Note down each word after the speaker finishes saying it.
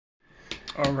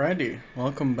Alrighty,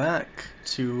 welcome back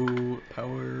to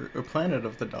Planet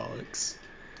of the Daleks.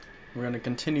 We're going to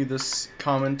continue this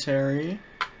commentary.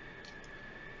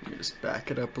 Let me just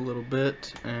back it up a little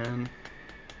bit, and...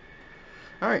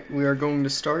 Alright, we are going to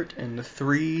start in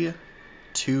 3,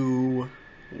 2,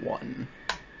 1.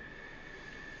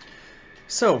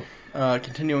 So,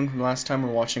 continuing from last time, we're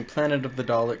watching Planet of the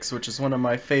Daleks, which is one of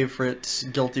my favorite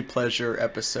guilty pleasure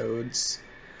episodes.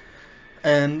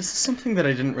 And this is something that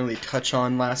I didn't really touch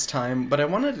on last time, but I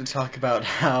wanted to talk about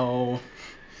how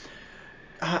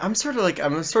I'm sort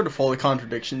of full of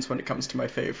contradictions when it comes to my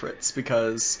favorites,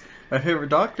 because my favorite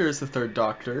Doctor is the Third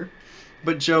Doctor,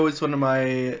 but Jo is one of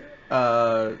my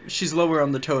she's lower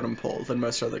on the totem pole than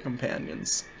most other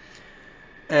companions.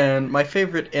 And my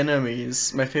favorite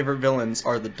enemies, my favorite villains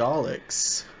are the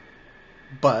Daleks,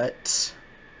 but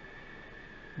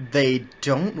they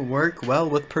don't work well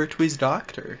with Pertwee's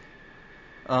Doctor.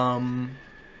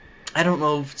 I don't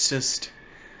know if it's just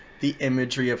the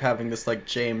imagery of having this, like,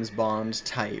 James Bond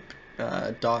type,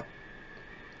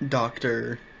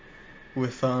 doctor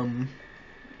with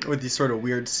these sort of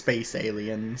weird space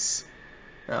aliens,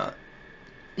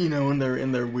 you know,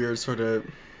 in their weird sort of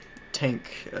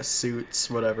tank suits,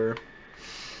 whatever.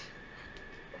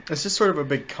 It's just sort of a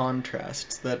big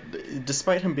contrast that,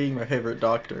 despite him being my favorite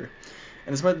Doctor,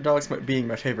 and despite the Daleks being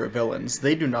my favorite villains,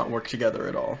 they do not work together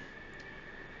at all.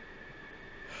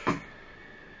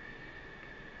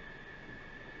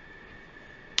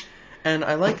 And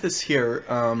I like this here,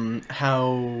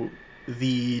 how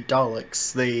the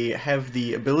Daleks, they have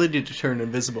the ability to turn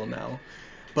invisible now,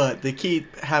 but they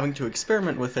keep having to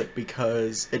experiment with it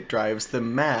because it drives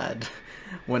them mad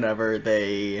whenever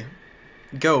they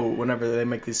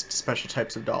make these special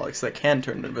types of Daleks that can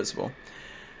turn invisible.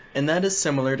 And that is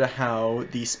similar to how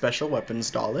the special weapons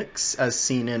Daleks, as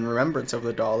seen in Remembrance of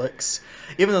the Daleks,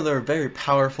 even though they're a very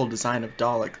powerful design of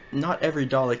Dalek, not every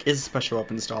Dalek is a special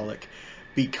weapons Dalek,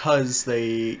 because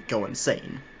they go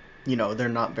insane. You know, they're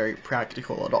not very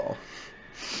practical at all.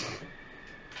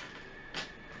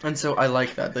 And so I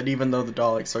like that even though the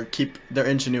Daleks they're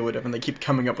ingenuitive and they keep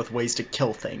coming up with ways to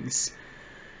kill things.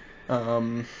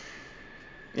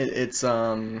 It's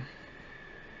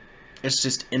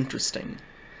just interesting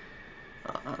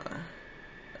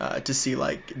to see,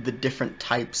 like, the different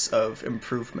types of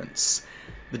improvements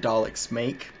the Daleks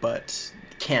make, but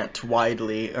can't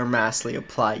widely or massively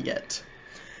apply yet,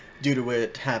 due to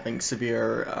it having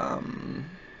severe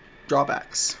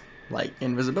drawbacks, like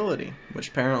invisibility, which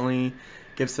apparently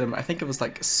gives them, I think it was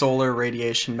like solar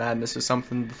radiation madness or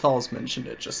something. The Thalls mentioned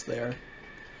it just there.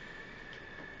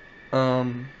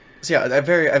 So yeah, I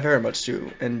very much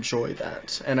do enjoy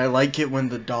that, and I like it when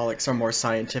the Daleks are more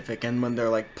scientific and when they're,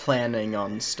 like, planning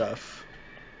on stuff.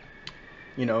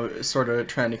 You know, sort of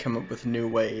trying to come up with new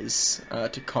ways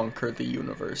to conquer the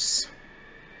universe.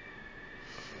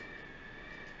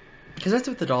 Because that's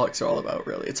what the Daleks are all about,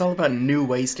 really. It's all about new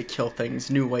ways to kill things,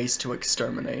 new ways to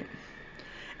exterminate.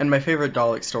 And my favorite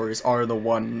Dalek stories are the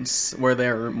ones where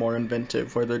they're more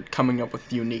inventive, where they're coming up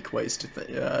with unique ways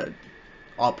to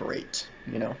operate,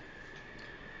 you know.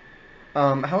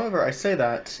 However, I say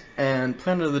that, and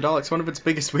Planet of the Daleks, one of its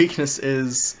biggest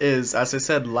weaknesses is, as I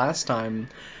said last time,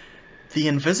 the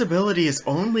invisibility is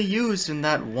only used in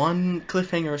that one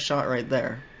cliffhanger shot right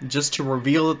there, just to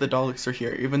reveal that the Daleks are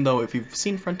here, even though if you've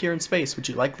seen Frontier in Space, which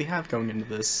you likely have going into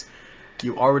this,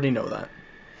 you already know that.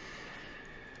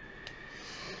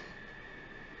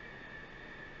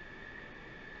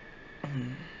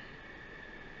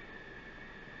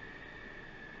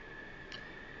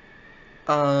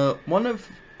 One of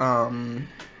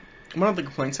the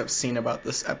complaints I've seen about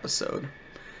this episode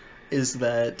is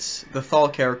that the Thal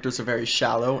characters are very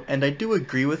shallow, and I do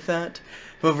agree with that.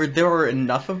 However, there are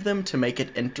enough of them to make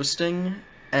it interesting,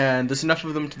 and there's enough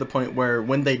of them to the point where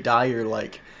when they die, you're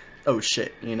like, oh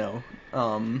shit, you know.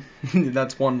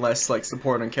 That's one less, like,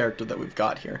 supporting character that we've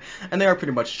got here. And they are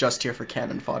pretty much just here for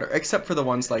cannon fodder, except for the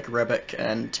ones like Rebek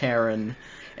and Taryn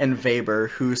and Weber,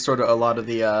 who sort of a lot of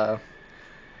the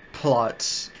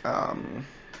plot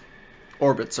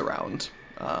orbits around.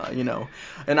 You know,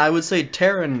 and I would say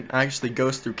Taryn actually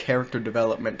goes through character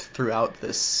development throughout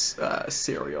this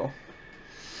serial,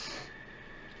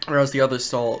 whereas the other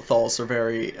Thals are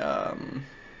very,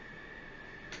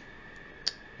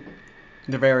 they're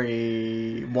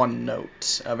very one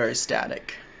note, very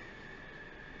static.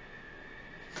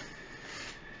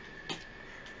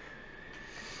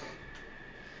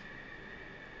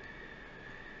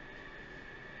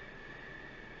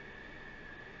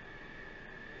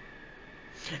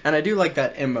 And I do like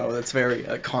that MO that's very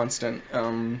constant,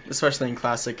 especially in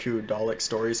classic Who Dalek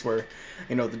stories where,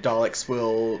 you know, the Daleks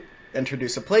will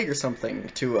introduce a plague or something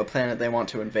to a planet they want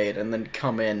to invade, and then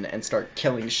come in and start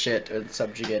killing shit and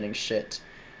subjugating shit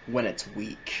when it's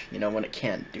weak, you know, when it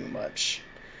can't do much.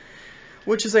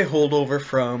 Which is a holdover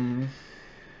from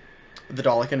the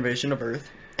Dalek invasion of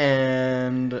Earth.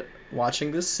 And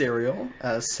watching this serial,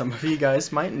 as some of you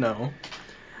guys might know,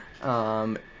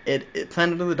 Planet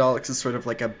of the Daleks is sort of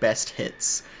like a best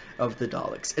hits of the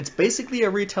Daleks. It's basically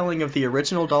a retelling of the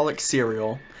original Dalek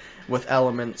serial, with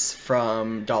elements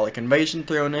from Dalek Invasion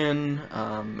thrown in,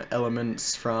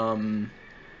 elements from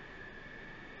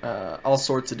all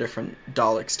sorts of different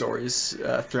Dalek stories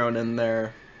thrown in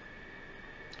there.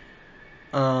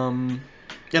 And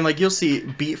like you'll see,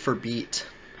 beat for beat,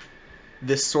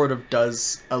 this sort of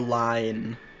does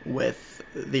align with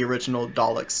the original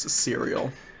Daleks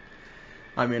serial.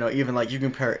 You know, even like you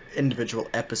compare individual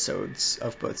episodes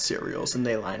of both serials, and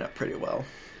they line up pretty well.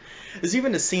 There's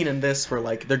even a scene in this where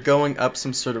like they're going up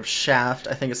some sort of shaft.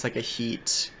 I think it's like a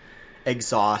heat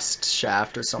exhaust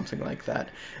shaft or something like that.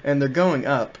 And they're going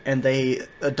up, and the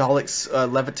Daleks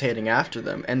levitating after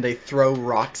them, and they throw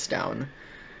rocks down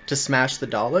to smash the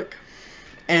Dalek.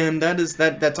 And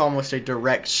that's almost a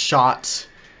direct shot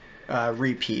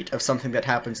repeat of something that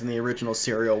happens in the original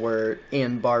serial, where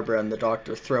Ian, Barbara, and the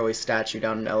Doctor throw a statue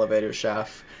down an elevator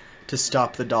shaft to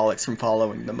stop the Daleks from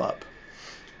following them up.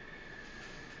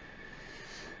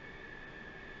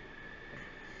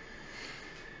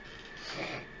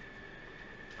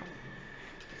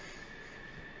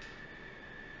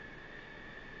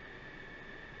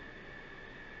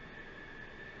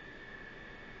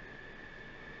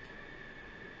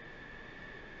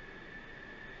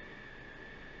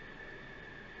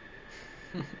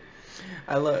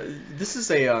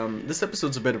 This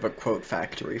episode's a bit of a quote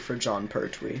factory for Jon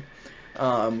Pertwee. You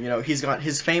know, he's got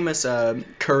his famous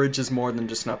 "courage is more than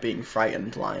just not being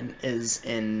frightened" line is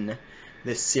in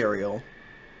this serial,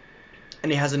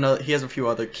 and he has a few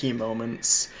other key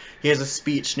moments. He has a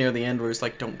speech near the end where he's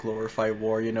like, "Don't glorify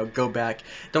war, you know, go back.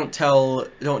 Don't tell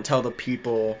the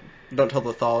people, don't tell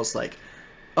the Thals like,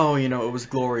 oh, you know, it was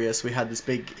glorious, we had this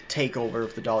big takeover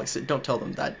of the Daleks." Don't tell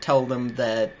them that. Tell them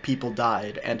that people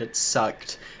died, and it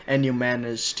sucked, and you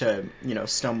managed to, you know,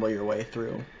 stumble your way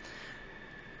through.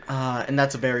 And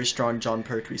that's a very strong Jon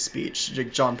Pertwee speech.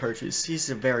 Jon Pertwee, he's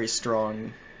a very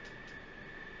strong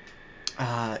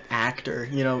actor,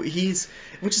 you know,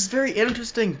 which is very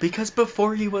interesting, because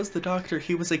before he was the Doctor,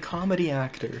 he was a comedy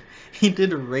actor. He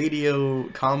did radio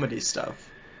comedy stuff.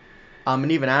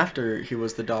 And even after he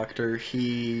was the Doctor,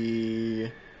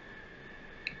 he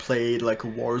played like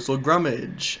Warzel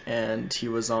Grummage, and he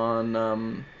was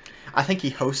on, I think he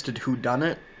hosted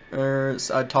Whodunit, or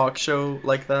a talk show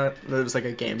like that. It was like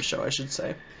a game show, I should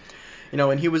say. You know,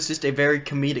 and he was just a very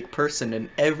comedic person in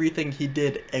everything he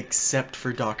did except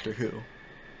for Doctor Who.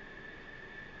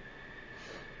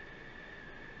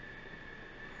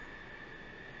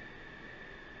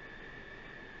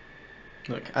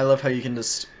 Look, I love how you can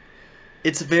just...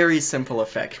 It's a very simple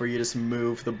effect where you just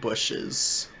move the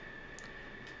bushes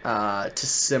to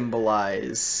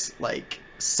symbolize, like,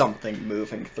 something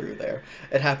moving through there.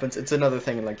 It happens, it's another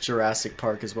thing in, like, Jurassic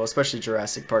Park as well, especially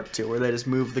Jurassic Park 2, where they just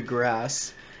move the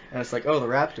grass, and it's like, oh, the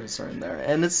raptors are in there.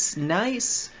 And it's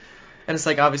nice. And it's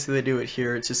like, obviously they do it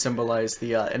here to symbolize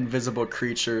the invisible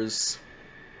creatures,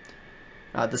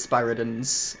 the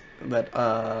Spyridans that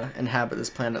inhabit this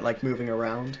planet, like, moving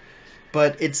around.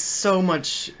 But it's so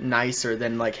much nicer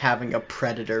than, like, having a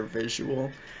Predator visual.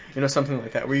 You know, something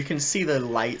like that, where you can see the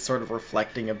light sort of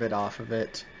reflecting a bit off of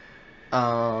it.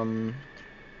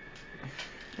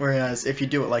 Whereas if you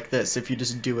do it like this, if you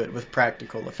just do it with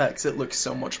practical effects, it looks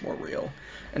so much more real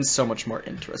and so much more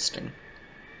interesting.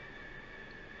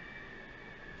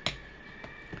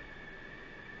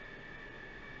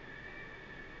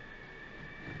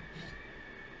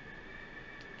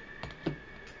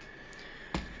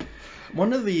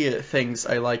 One of the things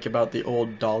I like about the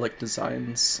old Dalek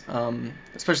designs,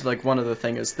 especially like one of the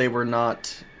things is they were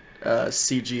not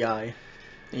CGI.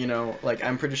 You know, like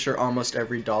I'm pretty sure almost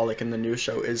every Dalek in the new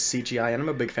show is CGI, and I'm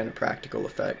a big fan of practical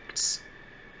effects.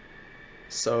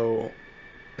 So,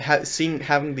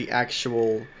 having the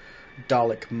actual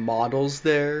Dalek models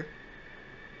there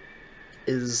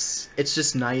it's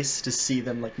just nice to see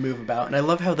them like move about, and I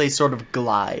love how they sort of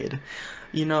glide.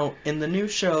 You know, in the new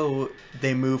show,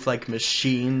 they move like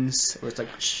machines, where it's like,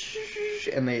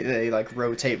 and they like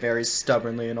rotate very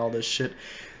stubbornly and all this shit.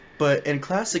 But in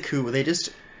Classic Who,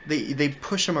 they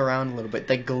push them around a little bit.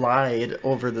 They glide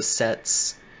over the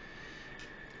sets,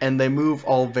 and they move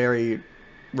all very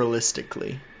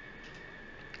realistically.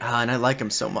 And I like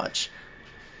them so much.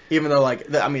 Even though,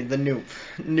 like, I mean, the new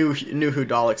Who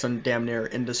Daleks are damn near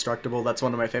indestructible. That's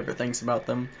one of my favorite things about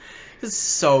them. It's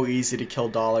so easy to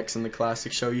kill Daleks in the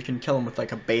classic show. You can kill them with,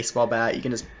 like, a baseball bat. You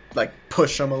can just, like,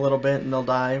 push them a little bit and they'll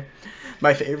die.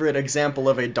 My favorite example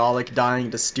of a Dalek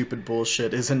dying to stupid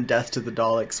bullshit is in Death to the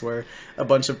Daleks, where a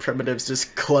bunch of primitives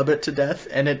just club it to death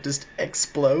and it just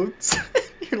explodes.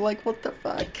 You're like, what the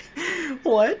fuck?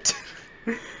 What?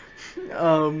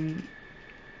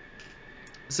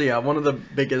 So yeah, one of the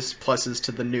biggest pluses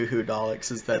to the new Who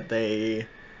Daleks is that they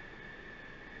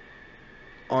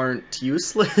aren't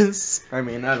useless. I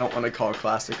mean, I don't want to call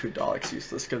classic Who Daleks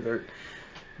useless because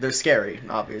they're scary.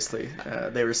 Obviously,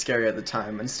 they were scary at the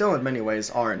time, and still in many ways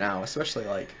are now. Especially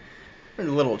like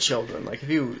little children. Like if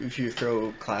you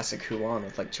throw classic Who on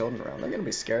with like children around, they're gonna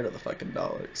be scared of the fucking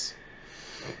Daleks.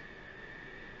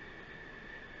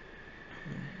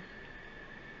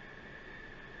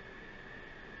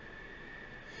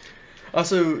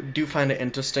 Also, do find it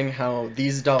interesting how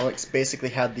these Daleks basically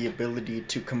had the ability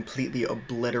to completely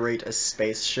obliterate a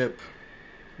spaceship,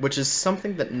 which is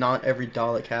something that not every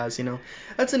Dalek has, you know?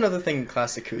 That's another thing in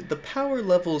Classic Who. The power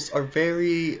levels are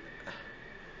very...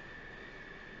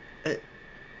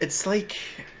 It's like...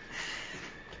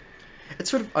 It's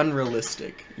sort of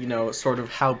unrealistic, you know, sort of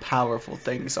how powerful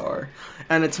things are.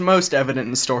 And it's most evident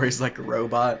in stories like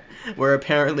Robot, where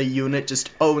apparently Unit just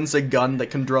owns a gun that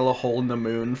can drill a hole in the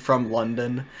moon from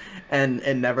London, and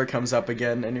it never comes up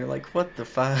again, and you're like, what the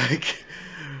fuck?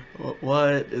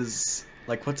 What is...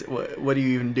 Like, what do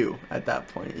you even do at that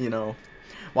point, you know?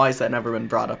 Why has that never been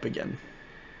brought up again?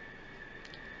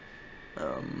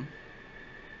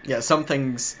 Yeah, some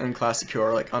things in Classic Who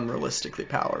are, like, unrealistically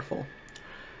powerful.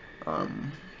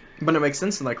 But it makes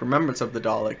sense in like Remembrance of the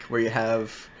Dalek, where you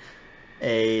have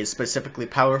a specifically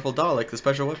powerful Dalek, the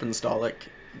Special Weapons Dalek,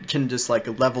 can just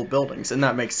like level buildings, and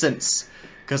that makes sense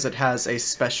because it has a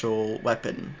special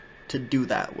weapon to do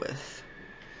that with.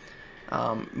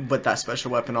 But that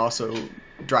special weapon also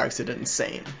drives it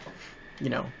insane, you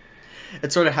know.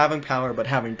 It's sort of having power but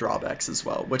having drawbacks as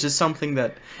well, which is something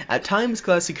that at times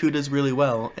Classic Who does really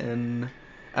well, and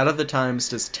at other times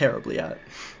does terribly at.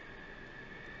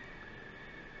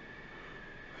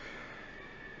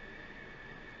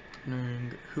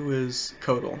 Who is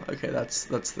Kodal? Okay, that's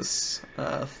this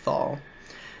Thal.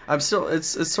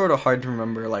 It's sort of hard to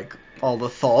remember like all the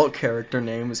Thal character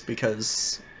names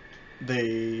because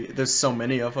there's so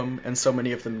many of them and so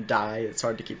many of them die. It's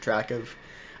hard to keep track of,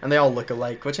 and they all look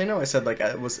alike. Which I know I said like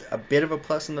it was a bit of a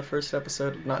plus in the first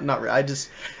episode. Not really.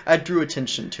 I drew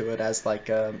attention to it as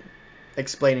like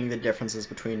explaining the differences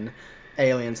between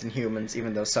aliens and humans,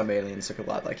 even though some aliens look a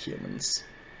lot like humans.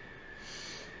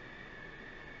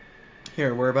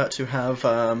 Here, we're about to have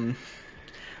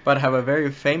a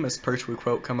very famous Pertwee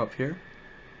quote come up here.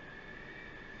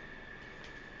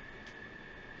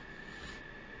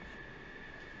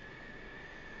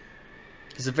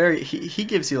 He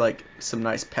gives you like some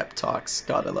nice pep talks.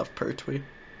 God, I love Pertwee.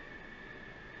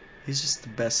 He's just the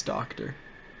best doctor.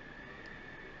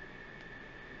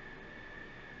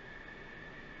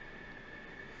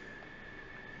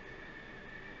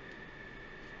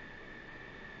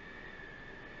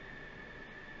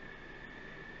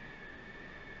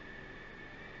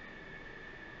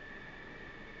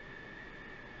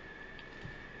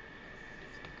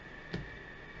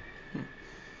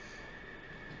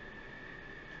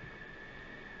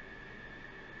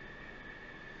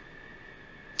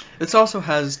 This also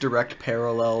has direct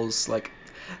parallels, like,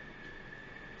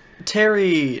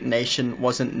 Terry Nation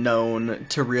wasn't known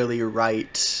to really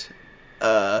write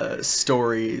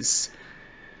stories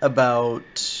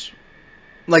about,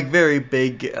 like, very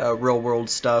big real-world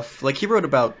stuff. Like, he wrote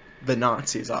about the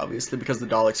Nazis, obviously, because the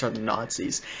Daleks are the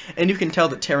Nazis. And you can tell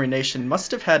that Terry Nation must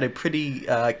have had a pretty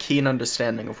keen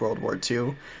understanding of World War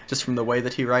II, just from the way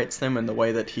that he writes them and the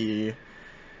way that he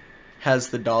has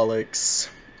the Daleks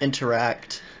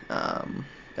interact.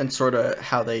 And sort of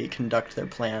how they conduct their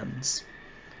plans.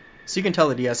 So you can tell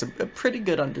that he has a pretty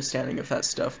good understanding of that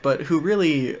stuff, but who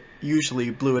really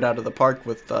usually blew it out of the park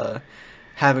with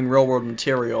having real-world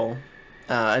material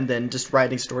and then just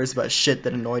writing stories about shit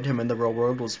that annoyed him in the real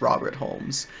world was Robert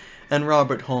Holmes. And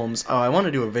Robert Holmes, I want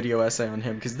to do a video essay on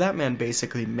him, because that man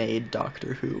basically made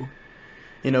Doctor Who.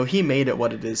 You know, he made it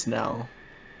what it is now.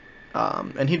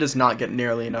 And he does not get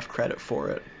nearly enough credit for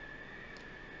it.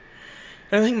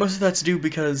 And I think most of that's due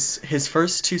because his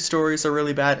first two stories are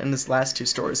really bad and his last two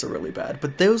stories are really bad.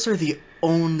 But those are the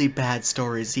only bad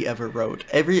stories he ever wrote.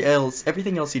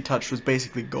 Everything else he touched was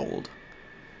basically gold.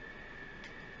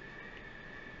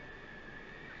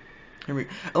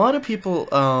 A lot of people,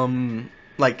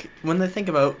 like, when they think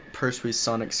about Pertwee's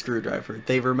sonic screwdriver,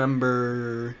 they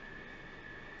remember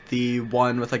the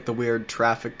one with, like, the weird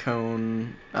traffic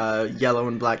cone, yellow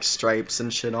and black stripes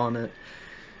and shit on it.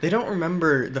 They don't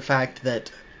remember the fact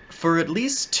that for at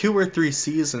least 2 or 3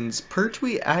 seasons,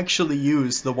 Pertwee actually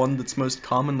used the one that's most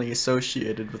commonly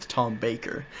associated with Tom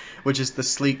Baker, which is the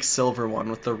sleek silver one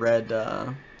with the red,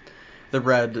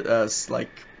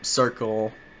 like,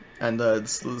 circle and the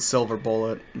silver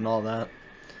bullet and all that.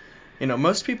 You know,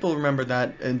 most people remember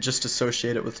that and just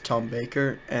associate it with Tom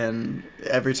Baker, and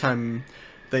every time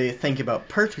they think about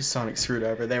Pertwee's sonic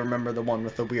screwdriver, they remember the one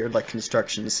with the weird, like,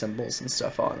 construction symbols and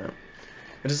stuff on it.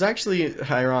 It is actually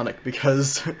ironic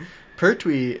because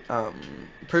Pertwee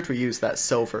used that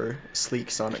silver,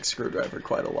 sleek sonic screwdriver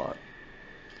quite a lot.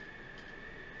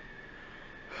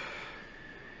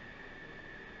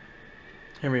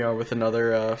 Here we are with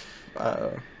another,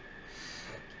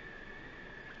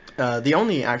 the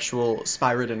only actual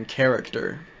Spyridon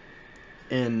character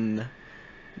in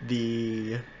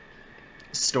the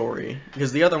story,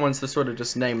 because the other ones, they're sort of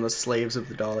just nameless slaves of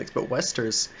the Daleks, but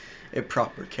Wester's a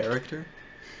proper character.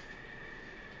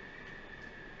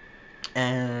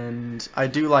 And I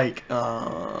do like,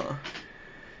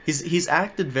 he's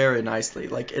acted very nicely.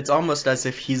 Like, it's almost as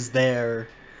if he's there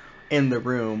in the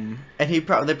room, and they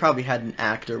probably had an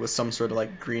actor with some sort of,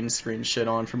 like, green screen shit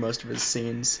on for most of his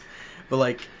scenes. But,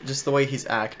 like, just the way he's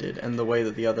acted and the way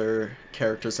that the other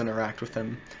characters interact with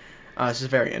him, it's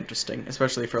just very interesting,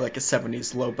 especially for, like, a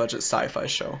 70s low-budget sci-fi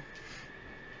show.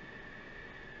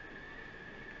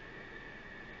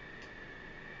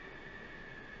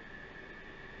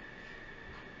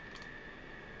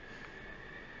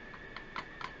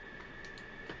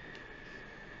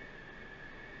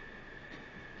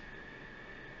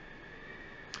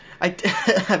 I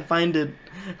find it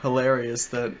hilarious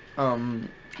that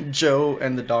Joe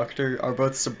and the Doctor are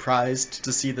both surprised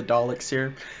to see the Daleks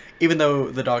here, even though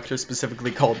the Doctor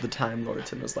specifically called the Time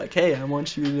Lords and was like, "Hey, I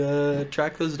want you to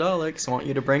track those Daleks. I want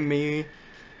you to bring me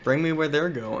where they're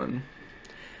going."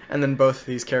 And then both of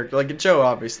these characters, like Joe,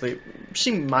 obviously,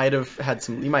 you might have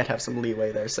some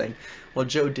leeway there, saying, "Well,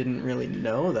 Joe didn't really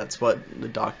know that's what the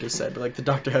Doctor said," but like the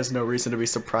Doctor has no reason to be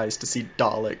surprised to see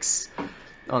Daleks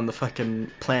on the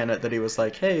fucking planet that he was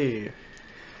like, "Hey,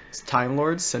 it's Time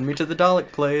Lords, send me to the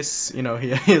Dalek place." You know,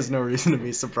 he has no reason to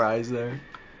be surprised there.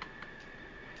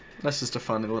 That's just a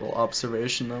funny little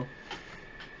observation, though.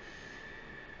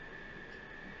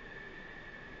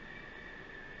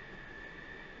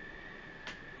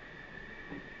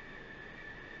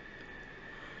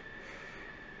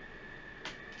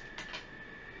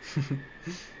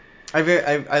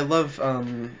 I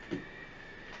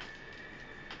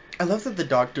love that the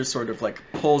Doctor sort of, like,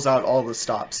 pulls out all the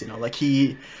stops, you know, like,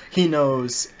 he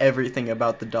knows everything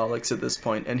about the Daleks at this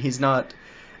point, and he's not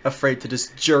afraid to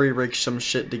just jury-rig some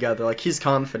shit together. Like, he's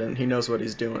confident, he knows what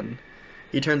he's doing.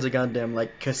 He turns a goddamn,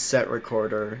 like, cassette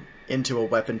recorder into a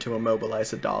weapon to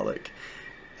immobilize a Dalek.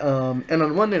 And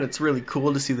on one hand, it's really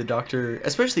cool to see the Doctor,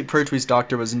 especially Pertwee's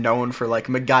Doctor, was known for, like,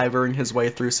 MacGyvering his way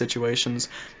through situations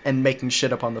and making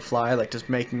shit up on the fly, like, just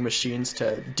making machines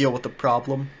to deal with the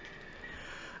problem.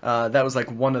 That was,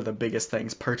 like, one of the biggest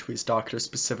things Pertwee's Doctor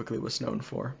specifically was known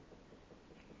for.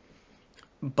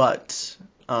 But,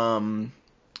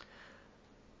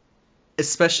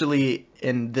 especially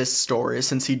in this story,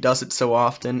 since he does it so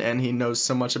often and he knows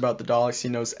so much about the Daleks, he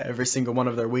knows every single one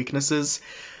of their weaknesses,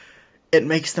 it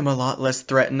makes them a lot less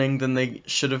threatening than they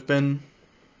should have been.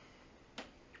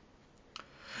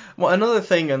 Well, another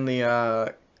thing in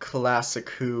the classic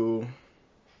Who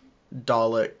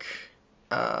Dalek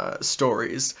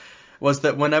stories was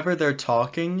that whenever they're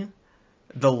talking,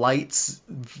 the lights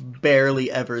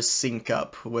barely ever sync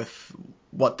up with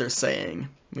what they're saying,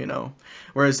 you know.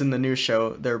 Whereas in the new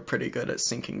show, they're pretty good at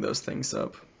syncing those things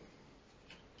up.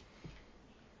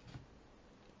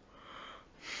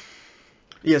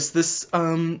 Yes, this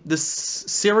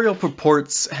serial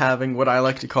purports having what I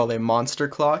like to call a monster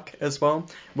clock as well,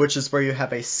 which is where you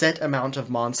have a set amount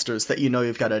of monsters that you know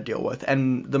you've got to deal with.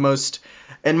 And the most,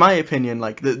 in my opinion,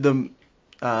 like the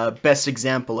best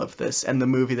example of this, and the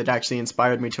movie that actually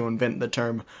inspired me to invent the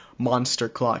term monster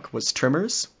clock, was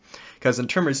Tremors. Because in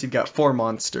Tremors you've got 4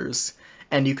 monsters,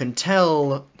 and you can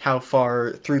tell how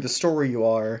far through the story you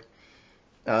are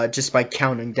just by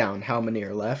counting down how many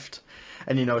are left.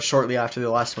 And, you know, shortly after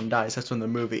the last one dies, that's when the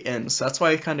movie ends. So that's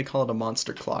why I kind of call it a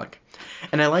monster clock.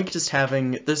 And I like just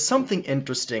having, there's something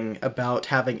interesting about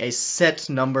having a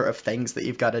set number of things that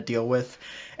you've got to deal with,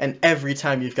 and every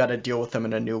time you've got to deal with them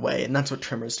in a new way, and that's what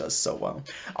Tremors does so well.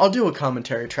 I'll do a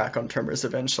commentary track on Tremors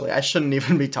eventually. I shouldn't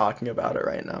even be talking about it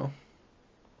right now.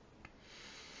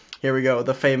 Here we go,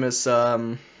 the famous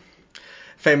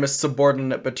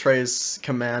subordinate betrays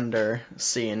commander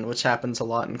scene, which happens a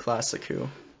lot in Classic Who.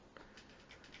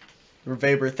 Where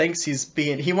Weber thinks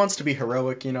he wants to be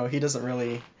heroic, you know, he doesn't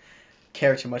really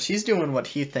care too much. He's doing what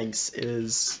he thinks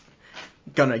is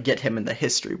gonna get him in the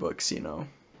history books, you know.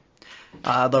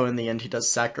 Though in the end he does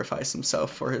sacrifice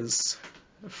himself for his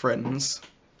friends.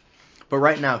 But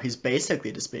right now he's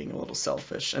basically just being a little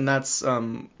selfish, and that's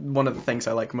one of the things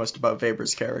I like most about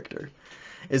Weber's character,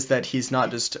 is that he's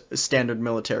not just a standard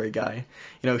military guy.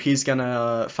 You know, he's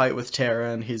gonna fight with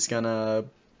Terra, and he's gonna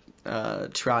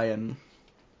try and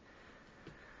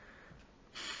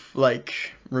like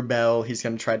rebel. He's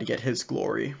gonna try to get his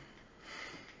glory.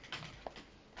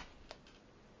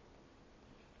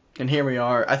 And here we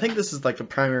are. I think this is like the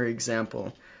primary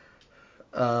example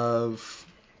of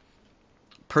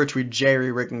Pertwee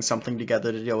jerry-rigging something together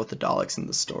to deal with the Daleks in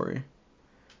the story.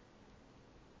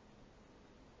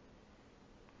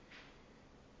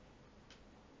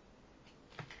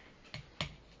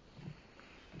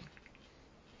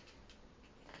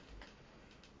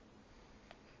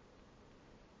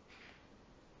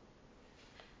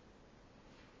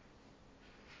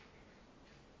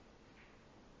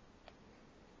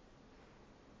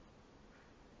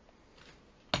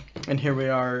 And here we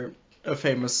are, a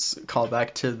famous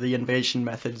callback to the invasion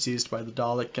methods used by the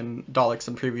Daleks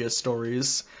in previous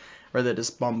stories, where they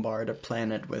just bombard a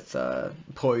planet with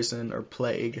poison or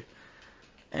plague,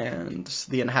 and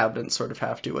the inhabitants sort of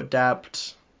have to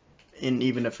adapt. And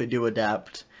even if they do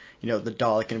adapt, you know, the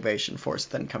Dalek invasion force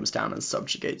then comes down and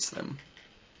subjugates them.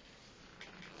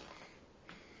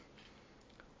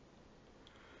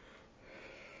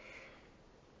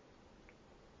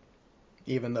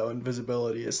 Even though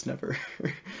invisibility is never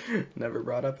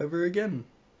brought up ever again,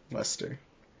 Lester.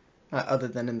 Other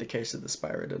than in the case of the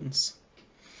Spyridans.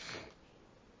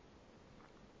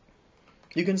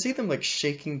 You can see them, like,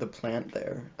 shaking the plant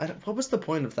there. What was the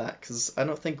point of that? Because I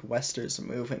don't think Wester's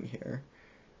moving here.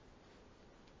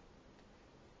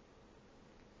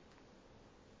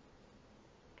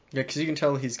 Yeah, because you can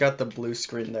tell he's got the blue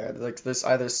screen there. Like, there's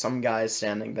either some guy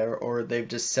standing there, or they've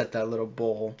just set that little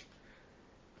bowl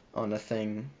on a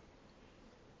thing.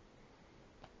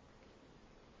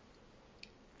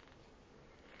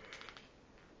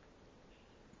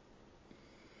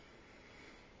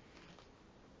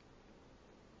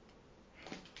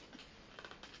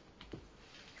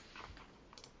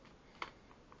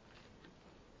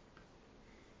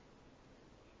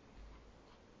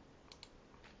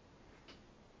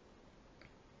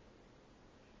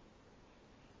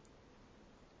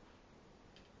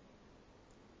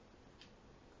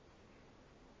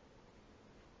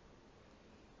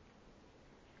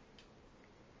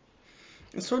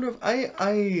 It's sort of,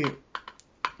 I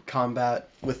combat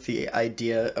with the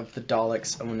idea of the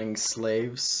Daleks owning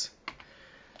slaves,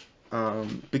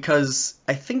 because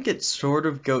I think it sort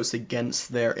of goes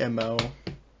against their MO,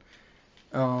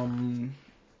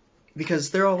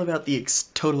 because they're all about the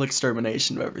total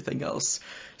extermination of everything else.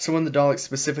 So when the Daleks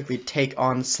specifically take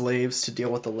on slaves to deal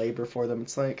with the labor for them,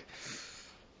 it's like,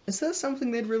 is that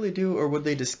something they'd really do, or would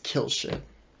they just kill shit?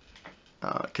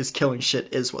 Because killing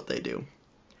shit is what they do.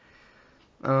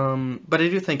 But I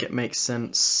do think it makes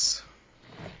sense.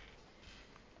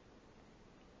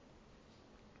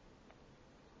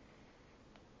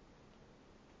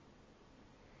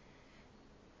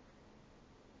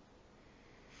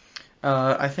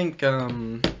 I think,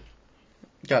 God,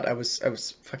 I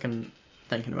was fucking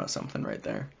thinking about something right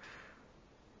there.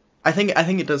 I think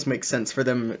it does make sense for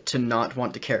them to not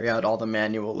want to carry out all the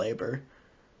manual labor.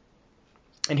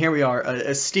 And here we are,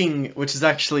 a sting, which is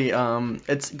actually,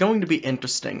 it's going to be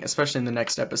interesting, especially in the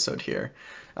next episode here,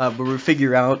 where we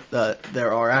figure out that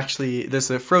there's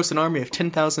a frozen army of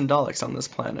 10,000 Daleks on this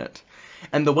planet.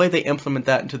 And the way they implement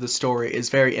that into the story is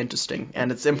very interesting,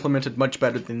 and it's implemented much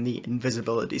better than the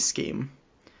invisibility scheme.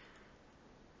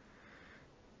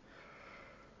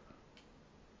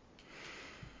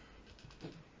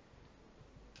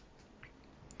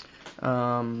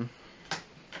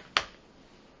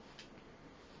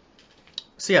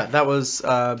 So yeah, that was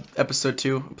episode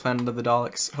 2, Planet of the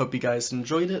Daleks. Hope you guys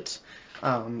enjoyed it.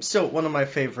 Still one of my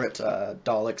favorite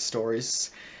Dalek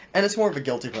stories. And it's more of a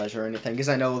guilty pleasure or anything, because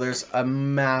I know there's a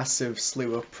massive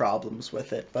slew of problems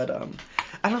with it. But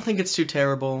I don't think it's too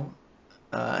terrible,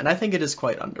 and I think it is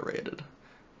quite underrated.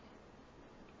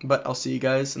 But I'll see you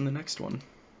guys in the next one.